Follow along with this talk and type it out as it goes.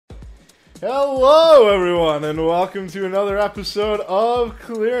Hello, everyone, and welcome to another episode of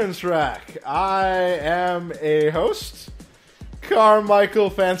Clearance Rack. I am a host, Carmichael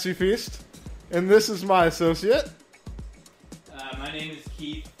Fancy Feast, and this is my associate. My name is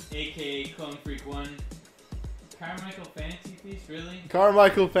Keith, aka Clone Freak 1. Carmichael Fancy Feast, really?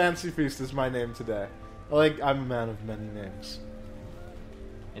 Carmichael Fancy Feast is my name today. I'm a man of many names.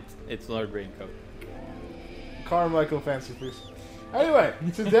 It's Lord Raincoat. Carmichael Fancy Feast. Anyway,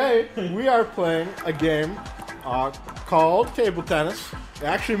 today we are playing a game called Table Tennis.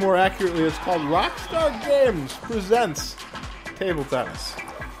 Actually, more accurately, it's called Rockstar Games Presents Table Tennis.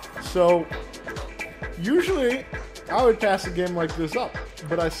 So, usually I would pass a game like this up,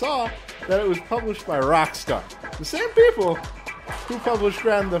 but I saw that it was published by Rockstar, the same people who published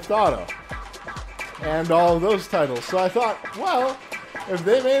Grand Theft Auto and all of those titles. So I thought, well, if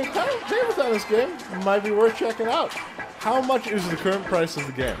they made a table tennis game, it might be worth checking out. How much is the current price of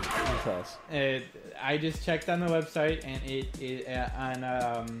the game? I just checked on the website, and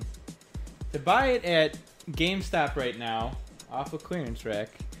to buy it at GameStop right now, off of Clearance Rack,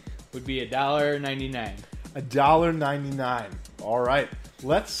 would be $1.99. $1.99. All right,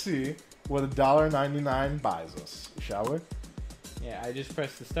 let's see what $1.99 buys us, shall we? Yeah, I just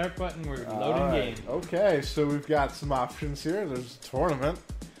pressed the start button. We're loading game. Okay, so we've got some options here. There's a tournament.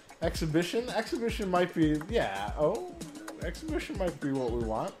 Exhibition? Exhibition might be, exhibition might be what we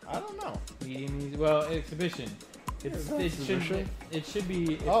want. I don't know. Well, exhibition. It should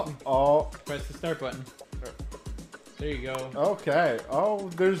be. Press the start button. There you go. Okay. Oh,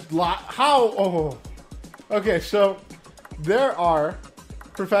 there's Okay, so there are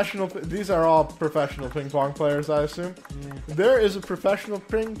these are all professional ping pong players, I assume. Yeah. There is a professional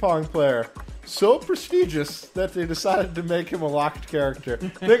ping pong player so prestigious that they decided to make him a locked character.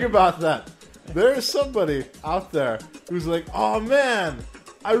 Think about that. There is somebody out there who's like, oh man,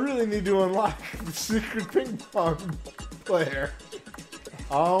 I really need to unlock the secret ping pong player.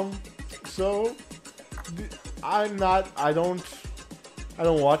 So I don't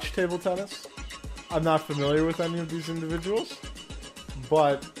watch table tennis. I'm not familiar with any of these individuals,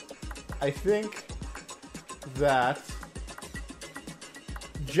 but I think that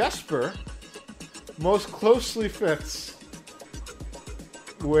Jesper most closely fits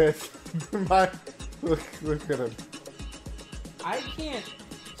with my look at him. I can't.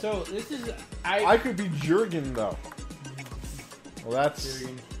 So this is I could be Jurgen though. Well, that's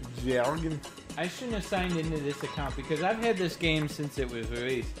Jurgen. I shouldn't have signed into this account because I've had this game since it was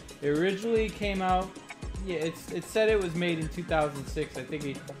released. It originally came out. Yeah, it said it was made in 2006. I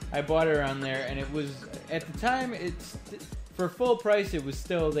think I bought it around there, and it was at the time. It's for full price. It was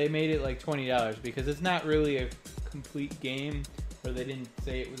still they made it like $20 because it's not really a complete game, or they didn't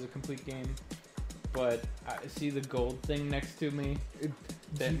say it was a complete game. But I see the gold thing next to me.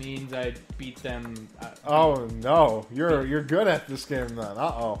 That means I beat them. Oh no, you're good at this game then.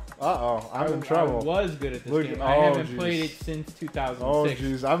 I'm in trouble. I was good at this game. I haven't played it sinins 2006. Oh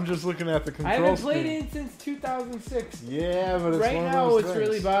jeez, I'm just looking at the control. I haven't played it since 2006. Yeah, but it's right one of now, those what's things.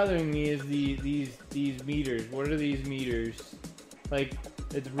 really bothering me is these meters. What are these meters? Like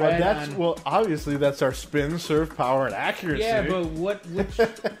it's red. Well, obviously that's our spin, serve, power, and accuracy. Yeah, but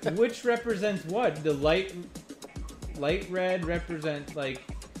which represents what? The light red represents like.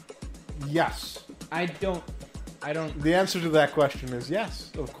 Yes. I don't. The answer to that question is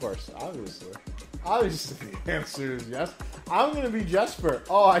yes, of course, obviously. Obviously, the answer is yes. I'm gonna be Jesper.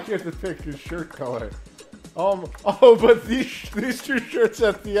 Oh, I get to pick his shirt color. But these two shirts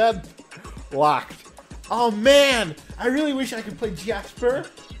at the end locked. Oh man, I really wish I could play Jesper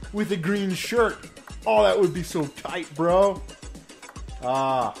with a green shirt. Oh, that would be so tight, bro.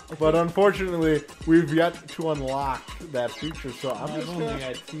 But unfortunately, we've yet to unlock that feature, so I've only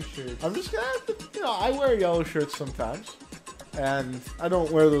got 2 shirts. I'm just gonna have to, I wear yellow shirts sometimes, and I don't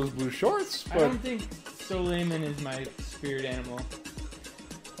wear those blue shorts, but... I don't think Soleiman is my spirit animal.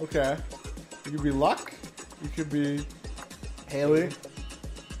 Okay. You could be Luck, you could be Haley,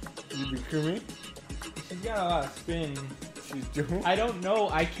 you could be Kumi. She's got a lot of spin. She's doing... I don't know,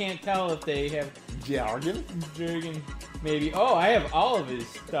 I can't tell if they have... Jurgen? Maybe. Oh, I have all of his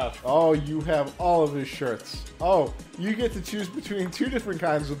stuff. Oh, you have all of his shirts. Oh, you get to choose between 2 different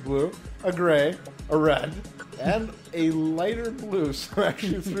kinds of blue, a gray, a red, and a lighter blue. So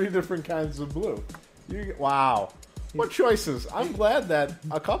actually 3 different kinds of blue. Wow. What choices. I'm glad that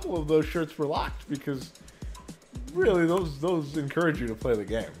a couple of those shirts were locked because really those encourage you to play the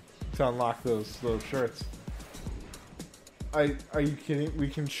game, to unlock those shirts. Are you kidding? We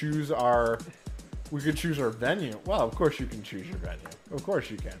could choose our venue. Well, of course you can choose your venue. Of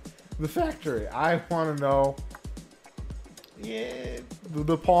course you can. The factory. I want to know Yeah,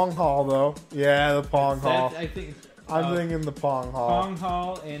 the Pong Hall though. Yeah, the Pong Hall. I think I'm thinking the Pong Hall. Pong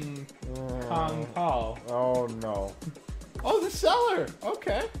Hall and Pong Hall. Oh no. Oh, the cellar.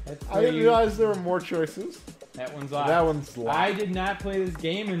 Okay. I where didn't realize there were more choices. That one's locked. That one's locked. I did not play this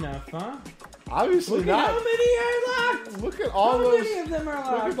game enough, huh? Obviously Look not. at how many are locked. Look at all How those. many of them are Look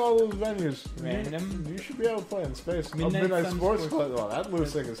locked? at all those venues. Random. You should be able to play in space. Midnight Sun Sports Club. Oh, that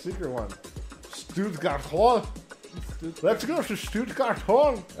looks like a secret one. Stuttgart Hall. Let's go to Stuttgart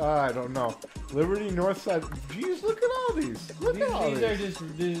Hall. I don't know. Liberty Northside. Jeez, look at all these. Look at all these.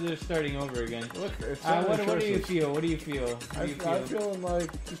 These are starting over again. Look, it's What do you feel? What do you feel? I'm feeling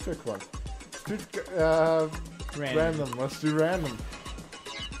like just pick one. Random. Random. Let's do random.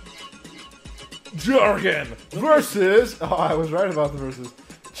 Jorgen versus. Oh, I was right about the versus.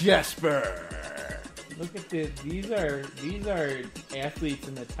 Jesper. Look at this. These are athletes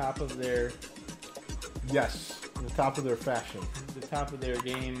in the top of their. Yes, the top of their fashion. The top of their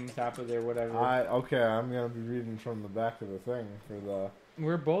game, top of their whatever. Okay, I'm gonna be reading from the back of the thing for the.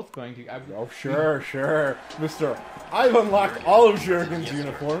 We're both going to. Oh, sure, Mister. I've unlocked all of Jurgen's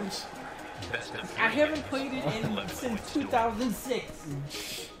uniforms. I haven't played it since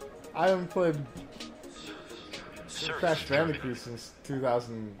 2006. I haven't played Crash Bandicoot since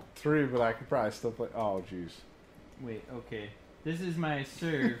 2003, but I could probably still play. Oh, jeez. Wait, okay. This is my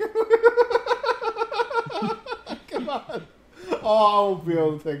serve. Come on. Oh, I won't be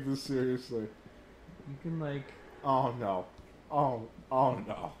able to take this seriously. You can like. Oh no. Oh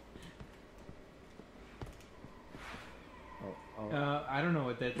no. I don't know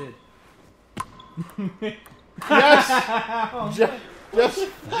what that did. Yes!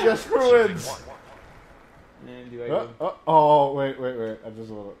 Jesper wins! And do I oh, wait. I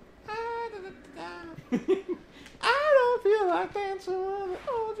just want to. I don't feel like dancing with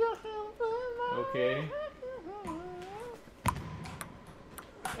hold your hand. Okay.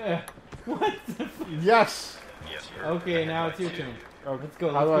 What the Yes! Okay, now it's your turn. Okay. Let's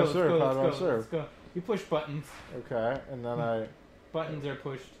go. How do I Let's serve? go. How do I Let's serve? go. You push buttons. Okay, and then I. Buttons are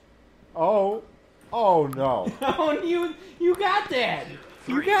pushed. Oh no. Oh, you got that.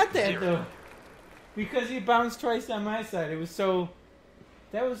 You got that though. Because he bounced twice on my side. It was so.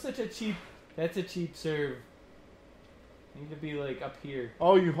 That was such a cheap. That's a cheap serve. You need to be like up here.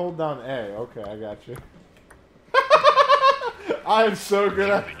 Oh, you hold down A. Okay, I got you. I'm so good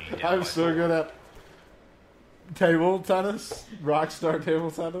at table tennis. Rockstar table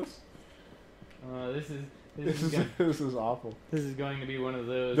tennis. This is awful. This is going to be one of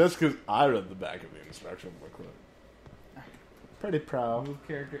those. That's because I read the back of the instruction booklet. Pretty proud. Move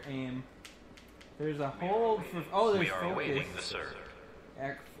character aim. There's a hold for. Oh, there's focus. The serve.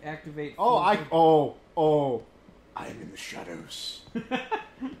 Activate. Oh, I'm in the shadows.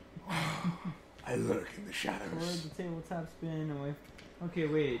 I lurk in the shadows. Toward the tabletop spin away. Okay,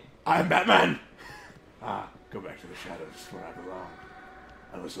 wait. I'm Batman. Go back to the shadows where I belong.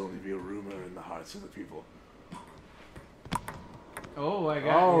 I must only be a rumor in the hearts of the people. Oh, I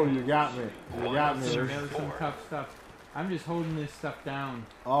got. Oh, you got me. You got me. That was some tough stuff. I'm just holding this stuff down.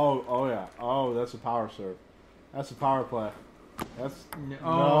 Oh yeah. Oh, that's a power serve. That's a power play. That's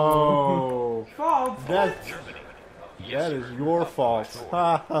no. Fault. That is your fault.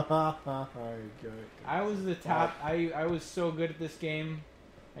 I was the top. I was so good at this game.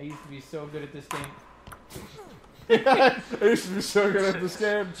 I used to be so good at this game. I used to be so good at this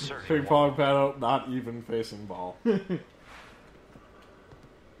game. Ping-pong paddle, not even facing ball.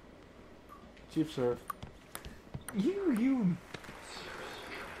 Cheap serve. You.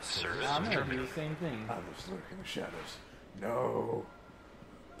 Service I'm gonna Germany. do the same thing. I must lurk in the shadows. No.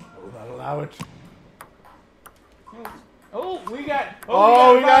 I will not allow it. Oh, we got.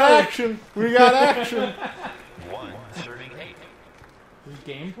 Oh, we got action. We got action. One serving 8. This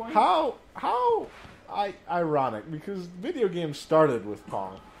game point? How ironic, because video games started with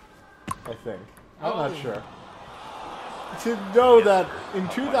Pong, I think. I'm not sure. To know that in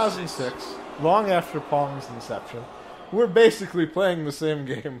 2006, long after Pong's inception, we're basically playing the same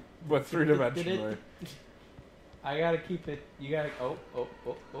game, but three-dimensionally. I gotta keep it. You gotta. Oh.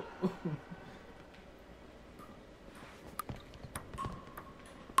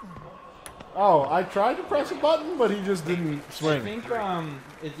 Oh, I tried to press a button, but he just didn't I swing. think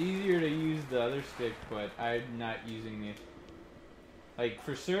it's easier to use the other stick, but I'm not using it. Like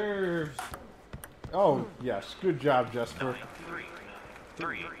for serves. Oh, yes. Good job, Jesper.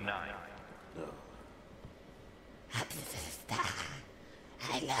 3, 9. I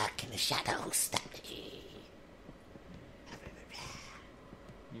lurk in the shadows.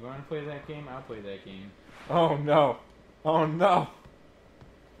 You want to play that game? I'll play that game. Oh, no. Oh, no.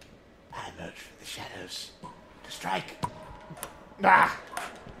 I emerge from the shadows to Strike. Ah.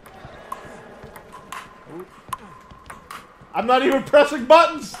 I'm not even pressing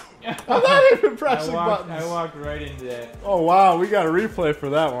buttons. I'm not even pressing buttons. I walked right into that. Oh wow, we got a replay for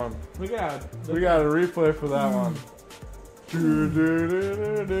that one. Look out. We got a replay for that one.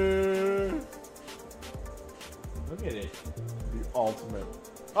 Do-do-do-do-do. Look at it. The ultimate.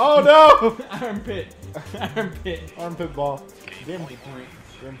 Oh no! Armpit. Armpit ball. Game Point.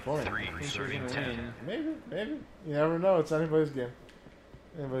 Game point. 3 I think serving we're 10. gonna win. Maybe. You never know. It's anybody's game.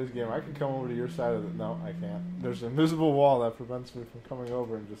 I can come over to your side of it. No, I can't. There's an invisible wall that prevents me from coming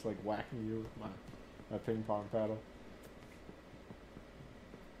over and just like whacking you with my ping pong paddle.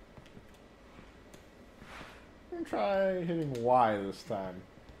 I'm gonna try hitting Y this time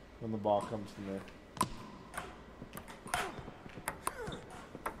when the ball comes to me.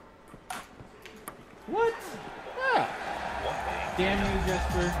 What? Yeah. Damn you,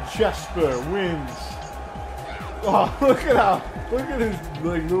 Jesper. Jesper wins. Oh, look at his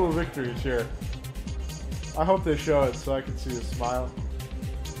like little victories here. I hope they show it so I can see his smile.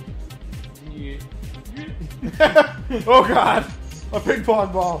 Yeah. Oh God, a ping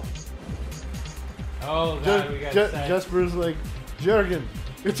pong ball. Oh God, we got set. Jesper's like, Jurgen,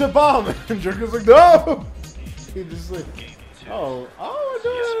 it's a bomb, and Jurgen's like, no. He just like, we're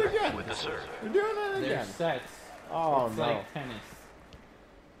doing it again. With the serve. We're doing it They're again. sets. Oh It's no. like tennis.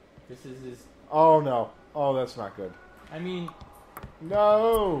 This is his. Oh no. Oh, that's not good. I mean,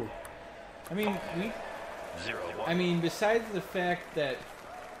 No. we. 0-1. Besides the fact that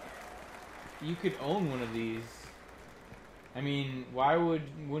you could own one of these, why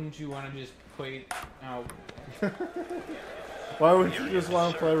wouldn't you want to just play out? Why wouldn't you just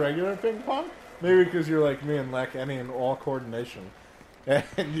want to play regular ping pong? Maybe because you're like me and lack any and all coordination, and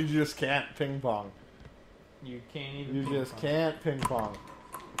you just can't ping pong. You can't even. You ping just pong. can't ping pong.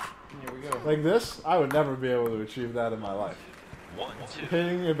 Here we go. Like this, I would never be able to achieve that in my life. 1-2.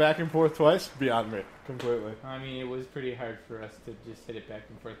 Hitting it back and forth twice, beyond me, completely. It was pretty hard for us to just hit it back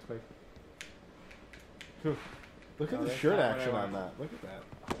and forth twice. Phew. Look at No, the that's shirt not what action I on want. that. Look at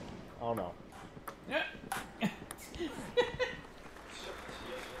that. Oh no.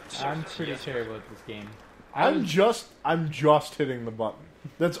 I'm pretty terrible at this game. I'm just hitting the button.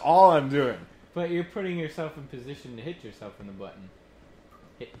 That's all I'm doing. But you're putting yourself in position to hit yourself in the button.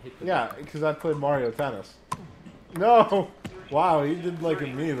 Hit the Yeah, button. because I played Mario Tennis. No! Wow, he did like a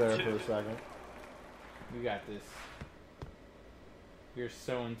me there for a second. You got this. You're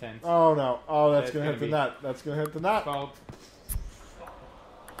so intense. Oh no. Oh, that's That's gonna hit the gonna net. That's gonna hit the net. Fault.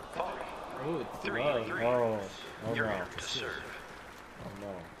 Oh, it's 3-3. Oh. Oh You're no. here to serve. Oh no.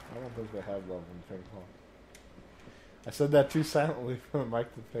 I don't think they have love in ping pong. I said that too silently for the mic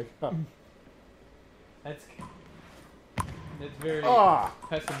to pick up. That's very Ah!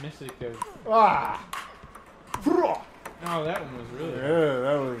 pessimistic of. Ah! Oh, that one was really. Yeah,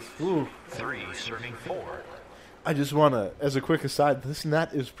 that was. Ooh. 3 serving 4. I just want to, as a quick aside, this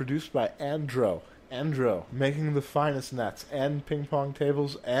net is produced by Andro. Andro, making the finest nets and ping pong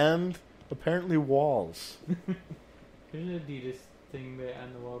tables and apparently walls. There's an Adidas thing there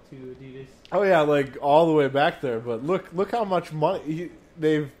on the wall too. Adidas. Oh yeah, like all the way back there. But look how much money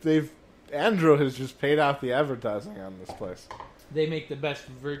Andro has just paid out the advertising on this place. They make the best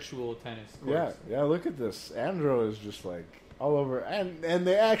virtual tennis courts. Yeah. Look at this. Andro is just like all over, and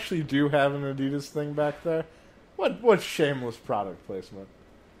they actually do have an Adidas thing back there. What shameless product placement.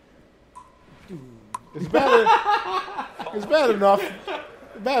 It's bad. It's bad enough.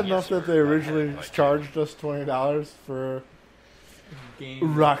 Bad enough that they originally charged us $20 for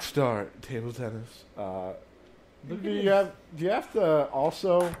Game. Rockstar table tennis. Do you have to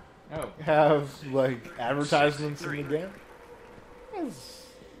also Oh, have like advertisements in the game? This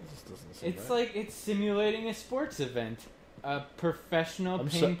doesn't seem it's right. like it's simulating a sports event, a professional I'm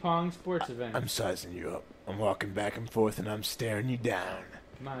ping pong sports event. I'm sizing you up. I'm walking back and forth and I'm staring you down.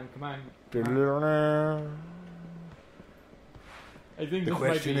 Come on. The I think this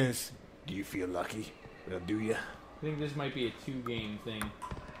question might be, is, do you feel lucky? Well, do you? I think this might be a 2-game thing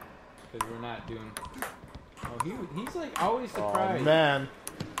because we're not doing. Oh, he's like always surprised.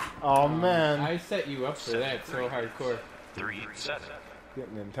 Oh man. I set you up for that so hardcore. 3-7.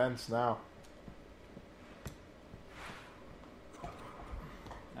 Getting intense now.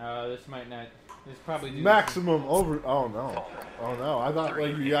 This might not. This probably do Maximum over. Oh no. I thought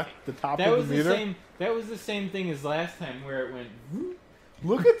like you got the top That of was the the meter. same. That was the same thing as last time where it went.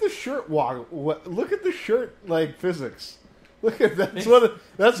 Look at the shirt Look at the shirt like physics. Look at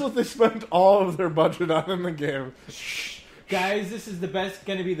that's what they spent all of their budget on in the game. Guys, this is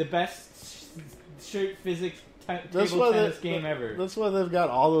gonna be the best shirt physics table tennis game ever. That's why they've got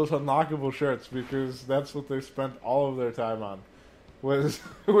all those unlockable shirts, because that's what they spent all of their time on. Was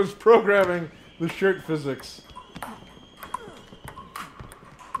programming the shirt physics.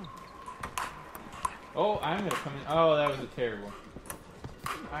 Oh, I'm gonna come in. Oh, that was a terrible.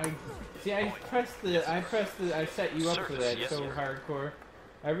 I set you up for that so hardcore.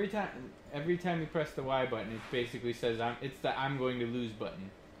 Every time you press the Y button, it basically says it's the I'm going to lose button.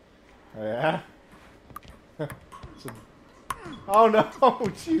 Oh, yeah? Oh no,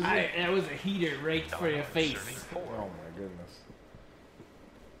 Jesus. That was a heater right for your face. Oh my goodness.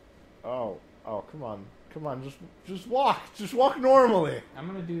 Oh, come on, just walk normally. I'm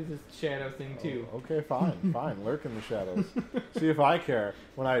gonna do this shadow thing too. Oh, okay, fine, lurk in the shadows. See if I care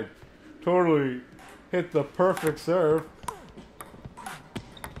when I totally hit the perfect serve.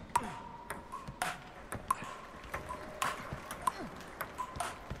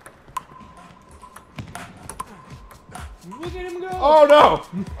 Look at him go! Oh no!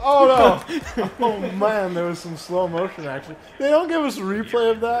 Oh no! Oh man, there was some slow motion action. They don't give us a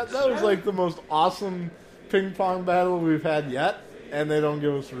replay of that. That was like the most awesome ping-pong battle we've had yet, and they don't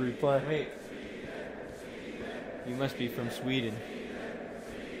give us a replay. Wait. You must be from Sweden.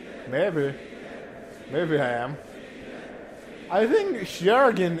 Maybe I am. I think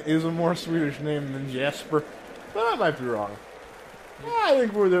Sjögren is a more Swedish name than Jesper, but I might be wrong. I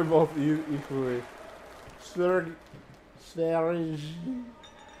think they're both equally. Sverige.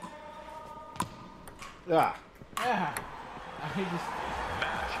 Ah. I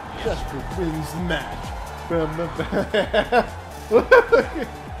Jesper wins the match.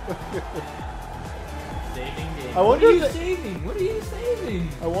 Saving game. What are you saving? What are you saving?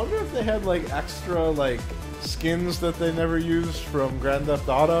 I wonder if they had like extra like skins that they never used from Grand Theft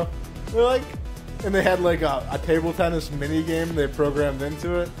Auto. They're like, and they had like a table tennis mini game they programmed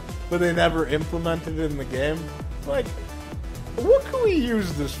into it, but they never implemented it in the game. Like, what can we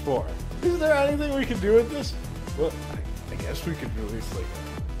use this for? Is there anything we can do with this? Well, I guess we could release like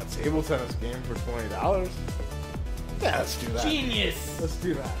a table tennis game for $20. Yeah, let's do that. Genius! Let's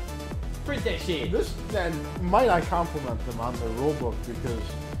do that. Print that shit. Then might I compliment them on their rulebook, because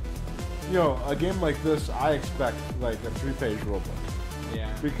you know, a game like this I expect like a 3-page rulebook. Yeah.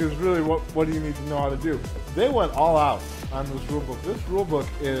 Because really, what do you need to know how to do? They went all out on this rulebook. This rulebook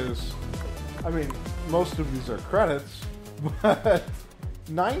is, I mean, most of these are credits, but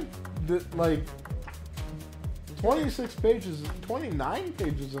 26 pages, 29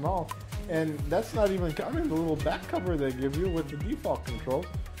 pages in all, and that's not even counting the little back cover they give you with the default controls.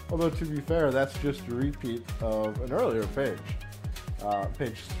 Although, to be fair, that's just a repeat of an earlier page,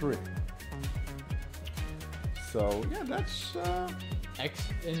 page 3. So, yeah, that's...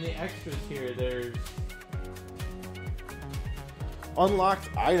 In the extras here, there's... unlocked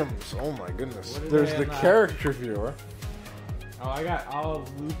items. Oh my goodness. What did There's I the unlock? character viewer. Oh, I got all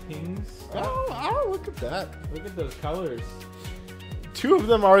loopings. Oh, look at that. Look at those colors. 2 of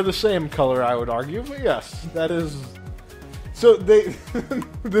them are the same color, I would argue, but yes, that is... So they...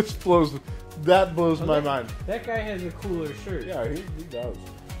 That blows my mind. That guy has a cooler shirt. Yeah, he does.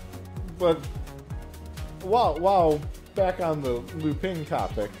 But while back on the looping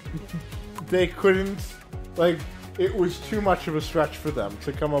topic, they couldn't, like, it was too much of a stretch for them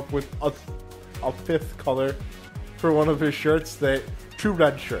to come up with a 5th color for one of his shirts. 2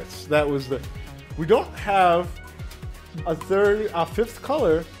 red shirts. That was we don't have a 5th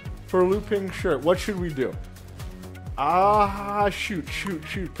color for a looping shirt. What should we do? Shoot.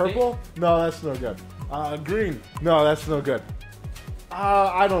 Purple? No, that's no good. Green? No, that's no good.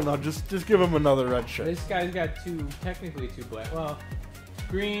 I don't know. Just give him another red shirt. This guy's got technically two black. Well,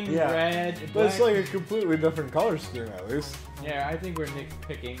 green, Yeah. red, But black. it's like a completely different color scheme at least. Yeah, I think we're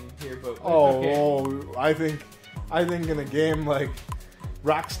nitpicking here, but it's Oh, okay. I think in a game like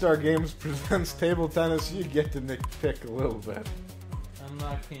Rockstar Games presents table tennis, you get to nitpick a little bit.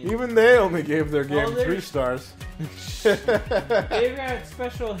 Unlocking. Even they only gave their game there's- 3 stars. They've got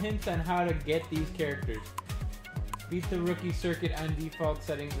special hints on how to get these characters. Beat the rookie circuit on default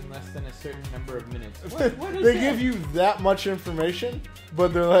settings in less than a certain number of minutes. What is They that? give you that much information,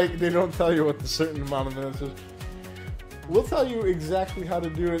 but they don't tell you what the certain amount of minutes is. We'll tell you exactly how to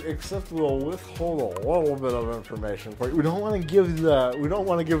do it, except we'll withhold a little bit of information for you. We don't want to give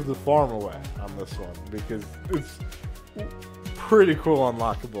the farm away on this one, because it's pretty cool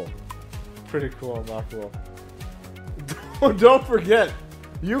unlockable. Don't forget,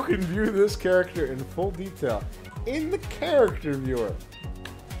 you can view this character in full detail in the character viewer.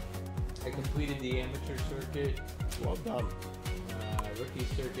 I completed the amateur circuit, Well done. rookie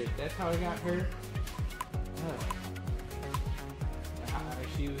circuit. That's how I got her.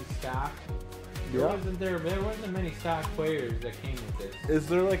 She was stock. Yeah. There wasn't many stock players that came with this. Is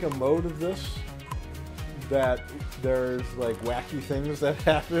there like a mode of this that there's like wacky things that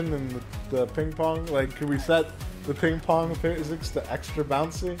happen in the ping pong? Like, can we set the ping pong physics to extra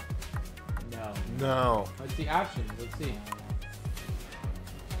bouncy? No. No. What's the options? Let's see.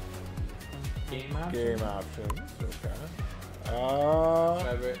 Game options. Game options. Okay.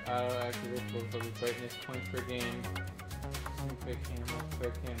 Active brightness, points per game. Quick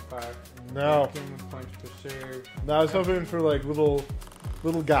hand fire. No. Points per serve. No, I was hoping for like little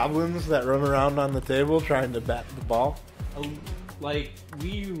goblins that run around on the table trying to bat the ball. Like,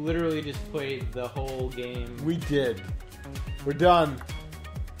 we literally just played the whole game. We did. We're done.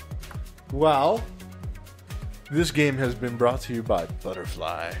 Well, this game has been brought to you by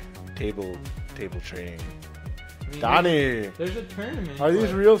Butterfly Table Training. I mean, Donnie, there's a tournament. are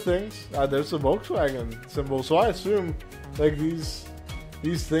these real things? There's a Volkswagen symbol, so I assume like these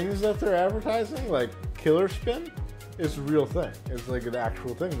things that they're advertising, like Killer Spin, is a real thing. It's like an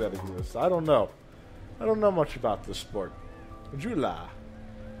actual thing that exists. I don't know much about this sport. Jula.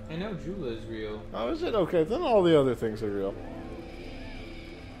 I know Jula is real. Oh, is it? Okay, then all the other things are real.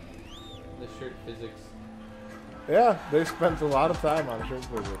 The shirt physics. Yeah, they spent a lot of time on shirt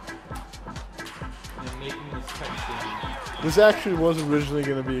physics. And making this cutscene. This actually was originally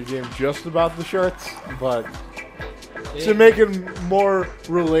going to be a game just about the shirts, but to make it more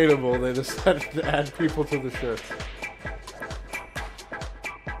relatable, they decided to add people to the shirts.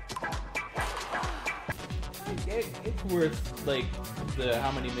 It's worth, like,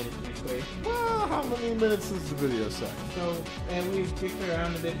 how many minutes we played. Well, how many minutes does the video say? So, and we kicked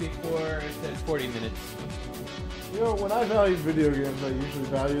around a bit before. It said 40 minutes. You know, when I value video games, I usually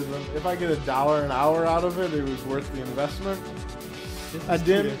value them. If I get $1 an hour out of it, it was worth the investment. I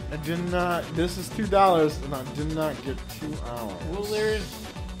did not. This is $2, and I did not get 2 hours. Well,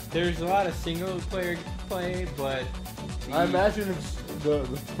 there's a lot of single player play, but I imagine it's the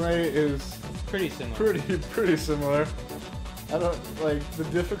play is pretty similar. Pretty similar. I don't like the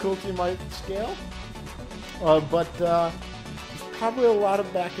difficulty might scale, but it's probably a lot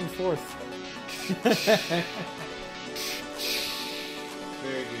of back and forth.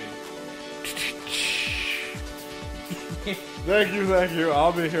 Very good. Thank you.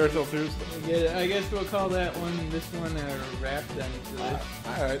 I'll be here till Tuesday. I guess we'll call this one a wrap then.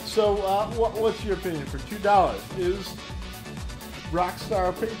 All right. So, what's your opinion for $2? Is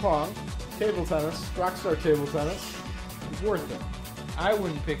Rockstar Ping-Pong table tennis, Rockstar table tennis, worth it? I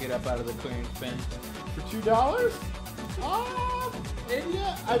wouldn't pick it up out of the clearance bin For $2?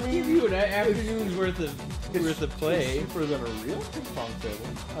 Yeah. I mean, give you an afternoon's worth of play. It's cheaper than a real ping pong table.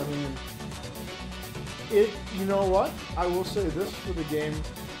 I mean, you know what? I will say this for the game.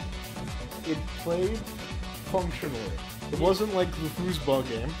 It played functionally. It wasn't like the foosball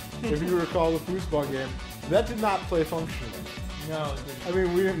game. If you recall the foosball game, that did not play functionally. No, I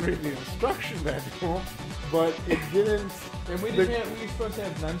mean, we didn't read the instruction manual, but it didn't. And we were supposed to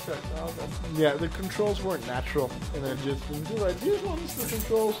have nunchucks also. Yeah, the controls weren't natural, and it just didn't do it. These ones, the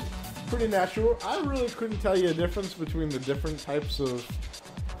controls, pretty natural. I really couldn't tell you a difference between the different types of,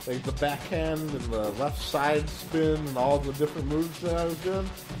 like the backhand and the left side spin and all the different moves that I was doing.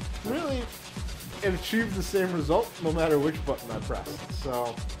 Really, it achieved the same result no matter which button I pressed.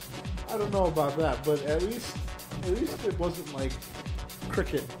 So, I don't know about that, but at least it wasn't like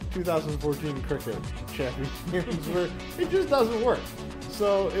cricket, 2014 cricket champions where it just doesn't work.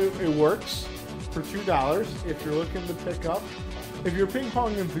 So it works for $2 if you're looking to pick up. If you're a ping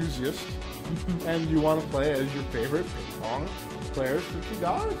pong enthusiast and you want to play as your favorite ping pong players for $2,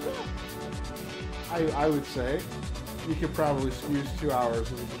 yeah, I would say you could probably squeeze 2 hours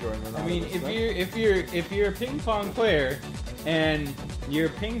of enjoyment. I mean, if you're a ping pong player and your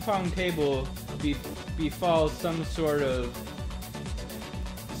ping pong table befalls some sort of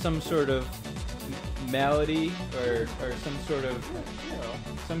malady or some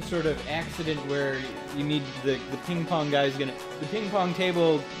sort of accident where you need the ping pong the ping pong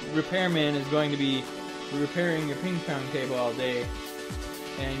table repairman is going to be repairing your ping pong table all day,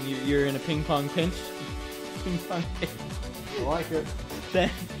 and you're in a ping pong pinch. Ping pong table. I like it. Then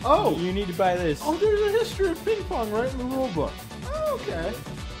you need to buy this. Oh, there's a history of ping pong right in the rule book. Oh, okay.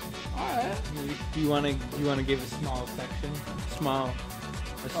 All right. Do you want to give a small section, a small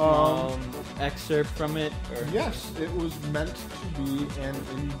excerpt from it? Or? Yes, it was meant to be an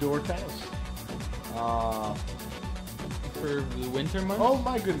indoor tennis. For the winter months? Oh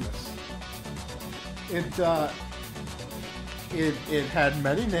my goodness! It had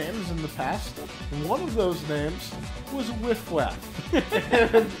many names in the past. One of those names was wiff-waf,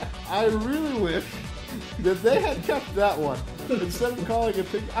 and I really wish that they had kept that one. Instead of calling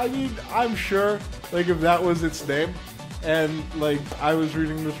it ping, I mean, I'm sure, like, if that was its name, and, like, I was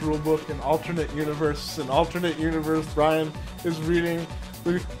reading this rule book in alternate universe, Brian is reading,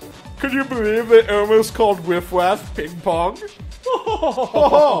 like, could you believe that Elmo's called wiff-waf Ping-Pong?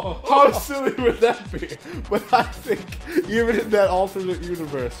 Oh, how silly would that be? But I think, even in that alternate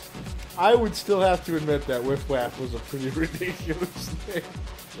universe, I would still have to admit that wiff-waf was a pretty ridiculous name.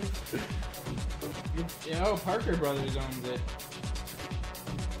 You know, Parker Brothers owns it.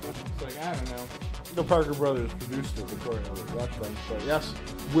 It's like, I don't know. The Parker Brothers produced it, according to the website. But yes,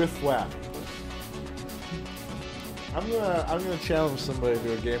 wiff-waf. I'm gonna challenge somebody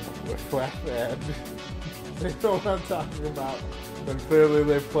to a game of wiff-waf, and they know what I'm talking about. And clearly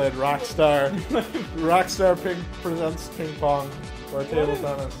they've played Rockstar. Rockstar presents Ping-Pong or table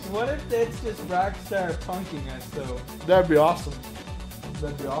tennis. What if that's just Rockstar punking us, though? That'd be awesome.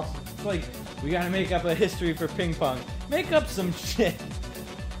 That'd be awesome. It's like, we gotta make up a history for ping-pong. Make up some shit.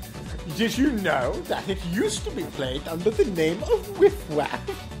 Did you know that it used to be played under the name of wiff-waf?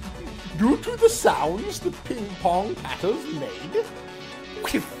 Due to the sounds the ping-pong paddles made?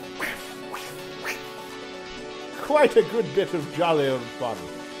 Whiff, whiff, whiff, whiff. Quite a good bit of jolly old fun.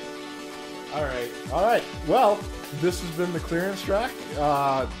 Alright. Well, this has been the clearance track,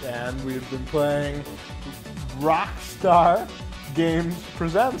 and we've been playing Rockstar Games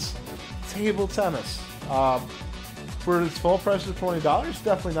Presents Table Tennis. For its full price of $20,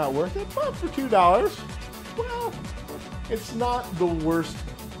 definitely not worth it, but for $2, well, it's not the worst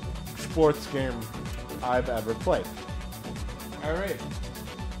sports game I've ever played. Alright.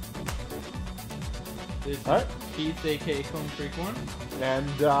 This is Keith, aka Cone Freak 1. And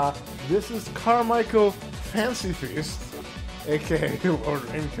this is Carmichael Fancy Feast, aka Lord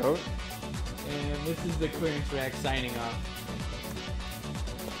Raincoat. And this is the clearance rack signing off.